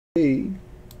Hey,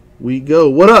 we go.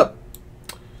 What up?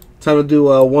 Time to do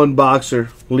one boxer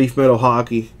leaf metal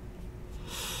hockey.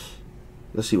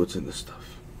 Let's see what's in this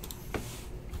stuff.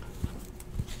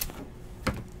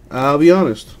 I'll be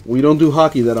honest, we don't do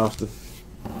hockey that often,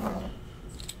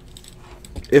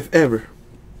 if ever.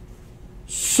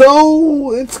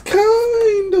 So it's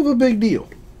kind of a big deal.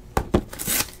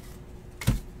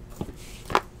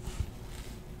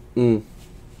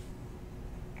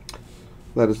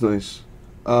 That is nice.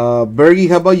 Bergie,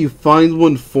 how about you find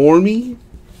one for me,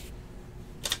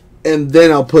 and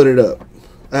then I'll put it up.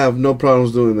 I have no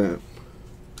problems doing that.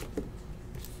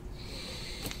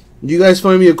 You guys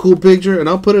find me a cool picture, and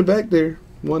I'll put it back there.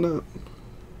 Why not?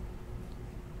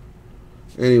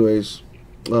 Anyways,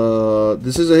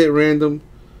 this is a hit random,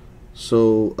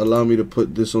 so allow me to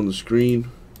put this on the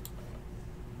screen.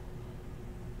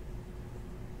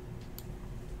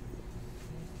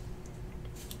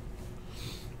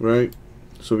 Right?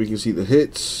 So we can see the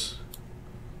hits.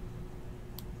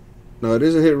 Now it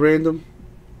is a hit random,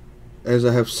 as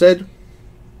I have said.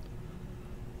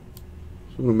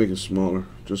 So I'm gonna make it smaller,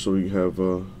 just so we have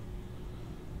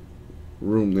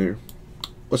room there.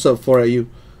 What's up, 4 at you?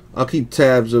 I'll keep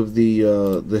tabs of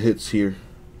the hits here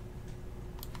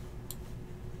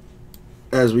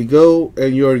as we go,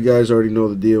 and you guys already know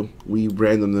the deal. We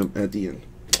random them at the end.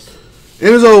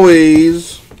 And as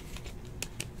always,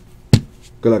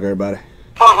 good luck, everybody.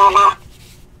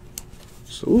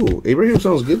 So, ooh, Abraham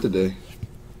sounds good today.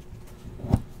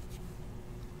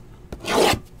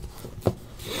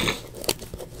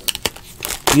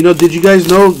 You know, did you guys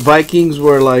know Vikings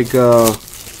were like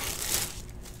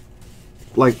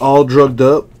all drugged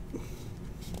up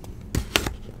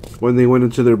when they went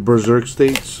into their berserk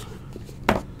states?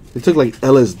 They took like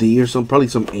LSD or something, probably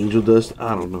some angel dust.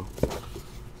 I don't know.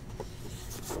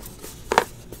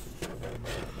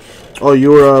 Oh,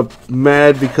 you were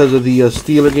mad because of the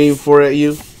Steeler game 4 at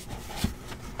you?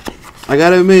 I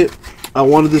gotta admit, I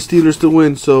wanted the Steelers to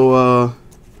win, so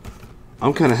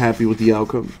I'm kind of happy with the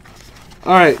outcome.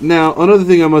 Alright, now, another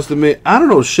thing I must admit, I don't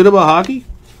know shit about hockey,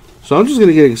 so I'm just going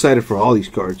to get excited for all these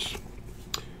cards.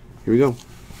 Here we go.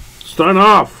 Starting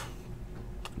off,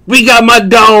 we got my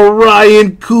dog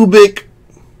Ryan Kubik.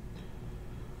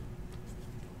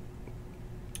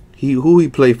 Who he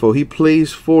play for? He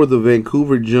plays for the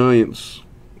Vancouver Giants.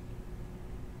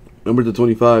 Number to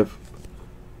 25.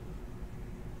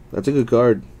 That's a good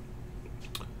card.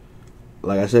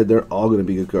 Like I said, they're all going to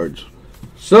be good cards.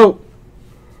 So,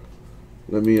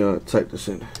 let me type this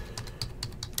in.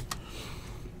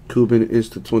 Kubin is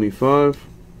to 25.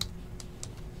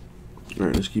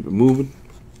 Alright, let's keep it moving.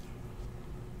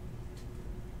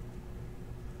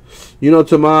 You know,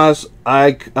 Tomas, I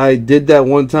did that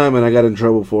one time and I got in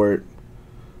trouble for it.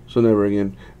 So never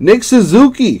again. Nick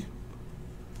Suzuki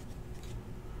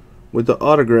with the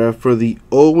autograph for the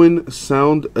Owen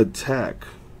Sound Attack.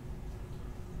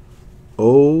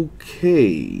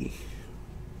 Okay.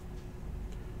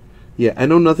 Yeah, I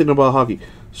know nothing about hockey.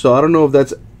 So I don't know if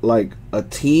that's like a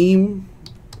team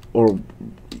or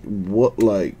what,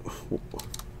 like.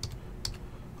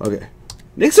 Okay.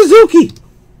 Nick Suzuki!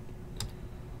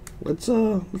 Let's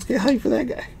get hyped for that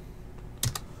guy.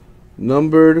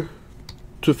 Numbered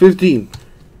to 15.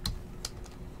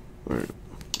 Alright.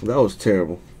 That was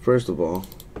terrible. First of all,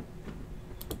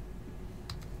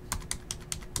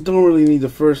 don't really need the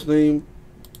first name,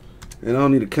 and I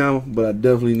don't need a comma, but I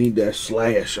definitely need that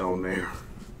slash on there.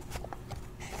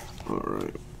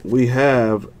 Alright. We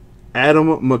have Adam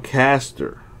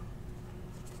McCaster.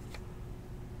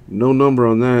 No number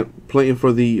on that. Playing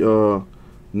for the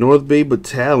North Bay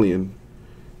Battalion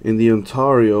in the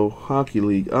Ontario Hockey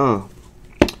League. So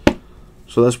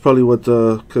that's probably what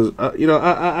because you know,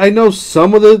 I know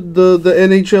some of the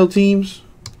NHL teams,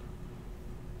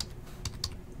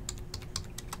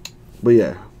 but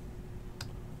yeah,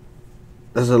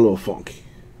 that's a little funky.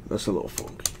 That's a little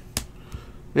funky.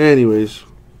 Anyways,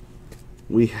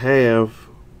 we have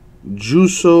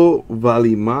Juuso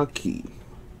Valimaki.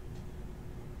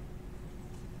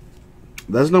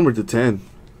 That's number to 10.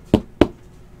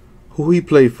 Who he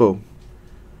play for?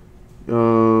 I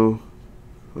don't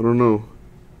know.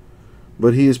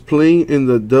 But he is playing in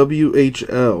the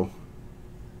WHL.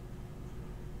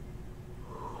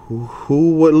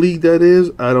 What league that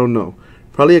is? I don't know.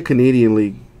 Probably a Canadian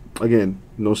league. Again,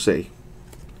 no say.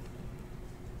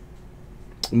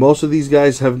 Most of these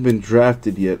guys haven't been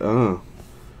drafted yet. So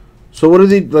what are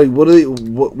they like? What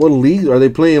league are they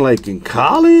playing? Like in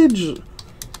college?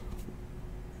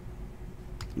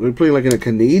 They're playing like in a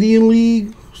Canadian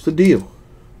league. What's the deal?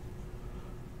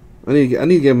 I need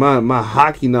to get my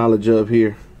hockey knowledge up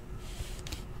here.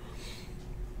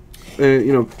 And,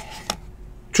 you know,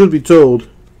 truth be told,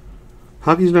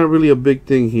 hockey's not really a big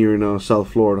thing here in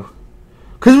South Florida.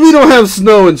 Because we don't have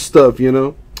snow and stuff, you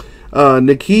know.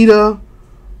 Nikita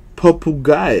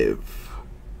Popugaev.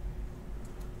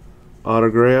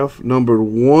 Autograph. Number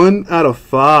 1 out of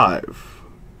 5.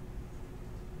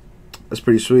 That's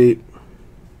pretty sweet.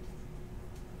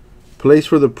 Plays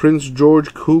for the Prince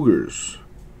George Cougars.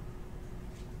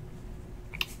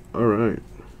 Alright.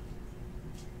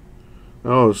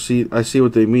 Oh, see, I see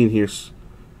what they mean here.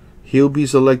 He'll be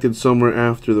selected somewhere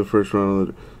after the first round of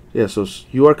the... Yeah, so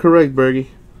you are correct, Bergie.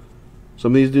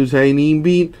 Some of these dudes hadn't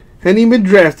even been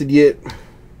drafted yet.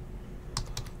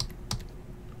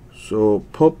 So,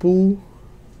 Popu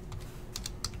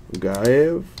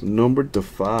Gaev, numbered to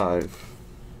 5.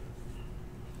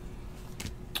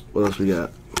 What else we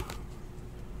got?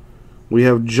 We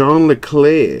have John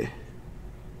Leclerc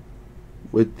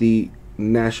with the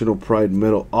National Pride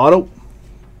Medal auto.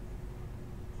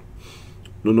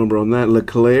 No number on that.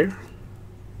 Leclerc.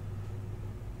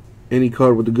 Any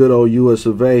card with the good old US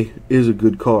of A is a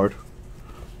good card.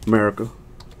 America.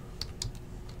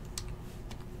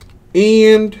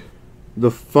 And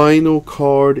the final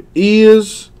card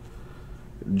is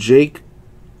Jake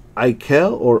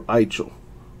Eichel or Eichel.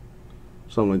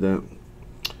 Something like that.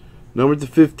 Number to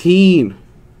 15.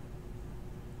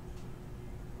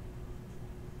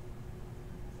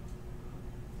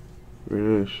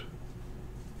 Very nice.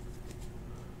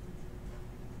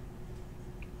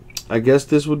 I guess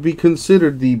this would be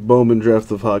considered the Bowman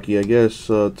draft of hockey, I guess,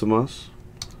 Tomas.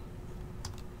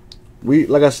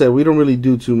 Like I said, we don't really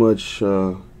do too much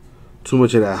of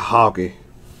that hockey.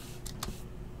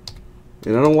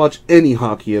 And I don't watch any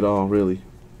hockey at all, really.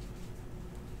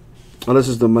 Unless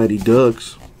it's the Mighty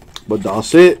Ducks. But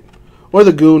that's it. Or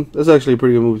the Goon. That's actually a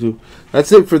pretty good movie, too.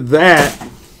 That's it for that.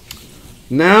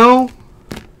 Now,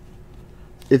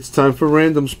 it's time for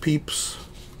randoms, peeps.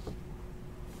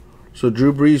 So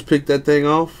Drew Brees picked that thing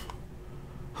off.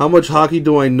 How much hockey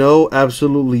do I know?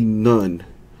 Absolutely none.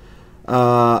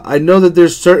 I know that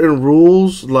there's certain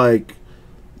rules, like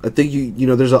I think you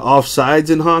know there's an offsides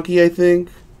in hockey, I think.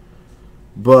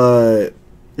 And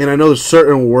I know there's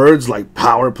certain words like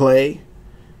power play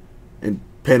and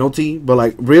penalty, but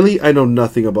like really I know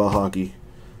nothing about hockey.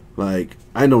 Like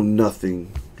I know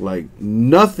nothing. Like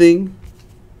nothing.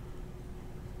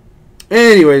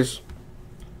 Anyways,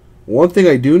 one thing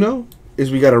I do know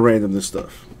is we gotta random this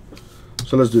stuff.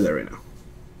 So let's do that right now.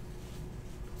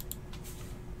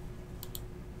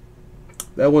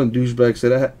 That one douchebag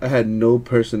said I had no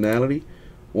personality.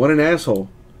 What an asshole.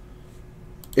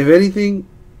 If anything,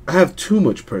 I have too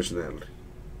much personality.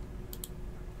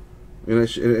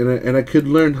 And I could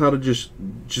learn how to just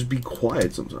be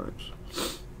quiet sometimes.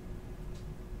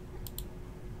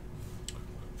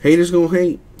 Haters gonna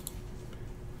hate.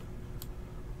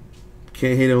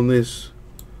 Can't hate on this.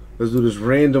 Let's do this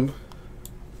random.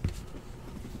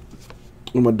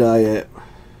 Where my die at?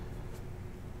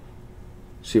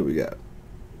 See what we got.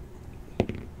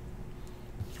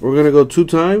 We're gonna go 2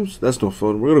 times. That's no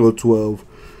fun. We're gonna go 12.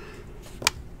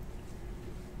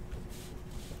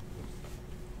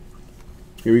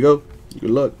 Here we go. Good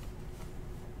luck.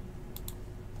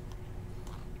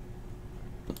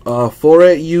 For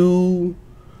at you.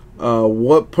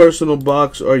 What personal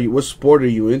box are you? What sport are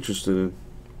you interested in?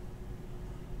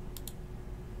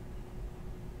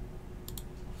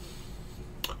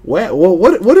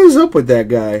 What is up with that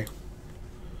guy?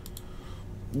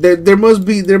 There must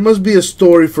be a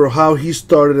story for how he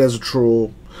started as a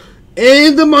troll.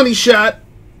 And the money shot.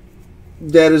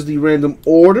 That is the random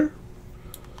order.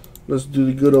 Let's do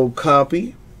the good old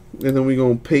copy, and then we're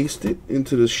gonna paste it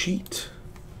into the sheet.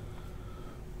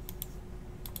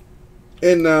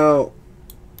 And now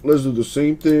let's do the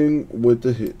same thing with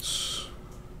the hits,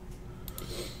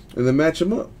 and then match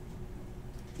them up.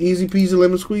 Easy peasy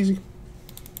lemon squeezy.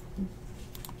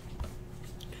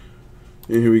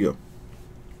 And here we go.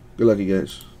 Good luck, you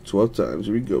guys. 12 times.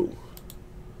 Here we go.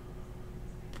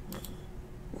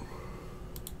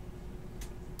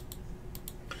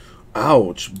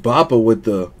 Ouch. Bappa with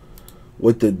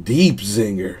the deep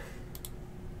zinger.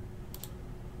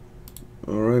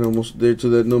 Alright, almost there to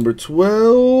that number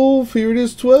 12. Here it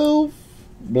is, 12.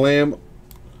 Blam.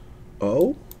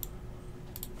 Oh.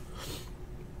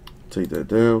 Take that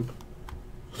down.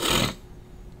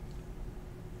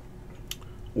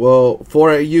 Well,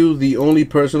 for at you, the only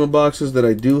personal boxes that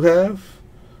I do have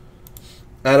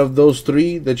out of those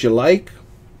 3 that you like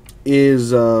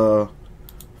is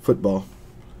football.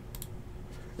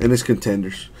 And it's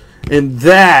contenders. And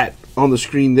that on the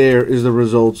screen there is the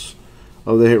results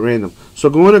of the hit random. So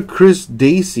going to Chris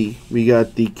Dacey, we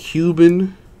got the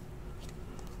Cuban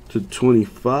to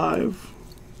 25.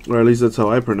 Or at least that's how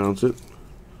I pronounce it.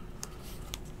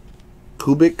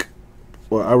 Kubik.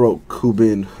 Well, I wrote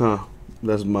Kubin. Huh.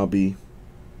 That's my B.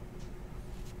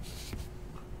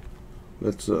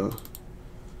 Let's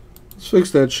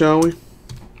fix that, shall we?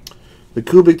 The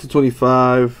Kubik to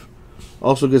 25.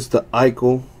 Also gets the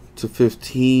Eichel to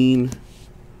 15.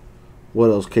 What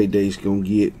else K-Day's gonna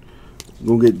get?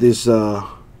 Gonna get this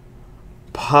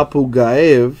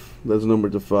Papugaev. That's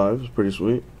numbered to 5. It's pretty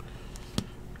sweet.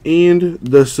 And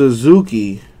the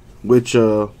Suzuki, which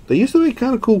they used to make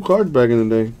kind of cool cards back in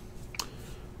the day.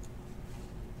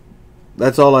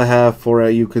 That's all I have for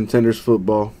you Contenders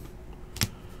football.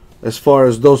 As far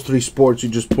as those 3 sports you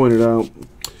just pointed out.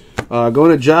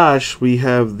 Going to Josh, we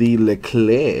have the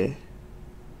Leclerc.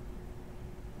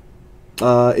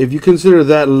 If you consider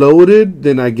that loaded,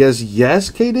 then I guess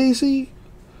yes, K-Daisy.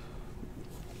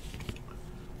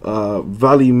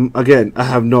 Again, I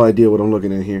have no idea what I'm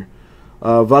looking at here.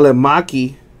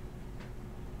 Valimaki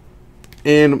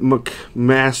and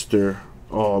McMaster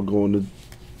all going to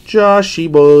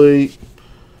Joshy boy.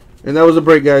 And that was a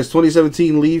break, guys.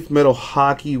 2017 Leaf Metal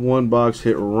Hockey 1 box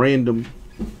hit random.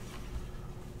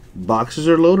 Boxes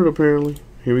are loaded apparently.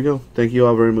 Here we go. Thank you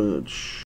all very much.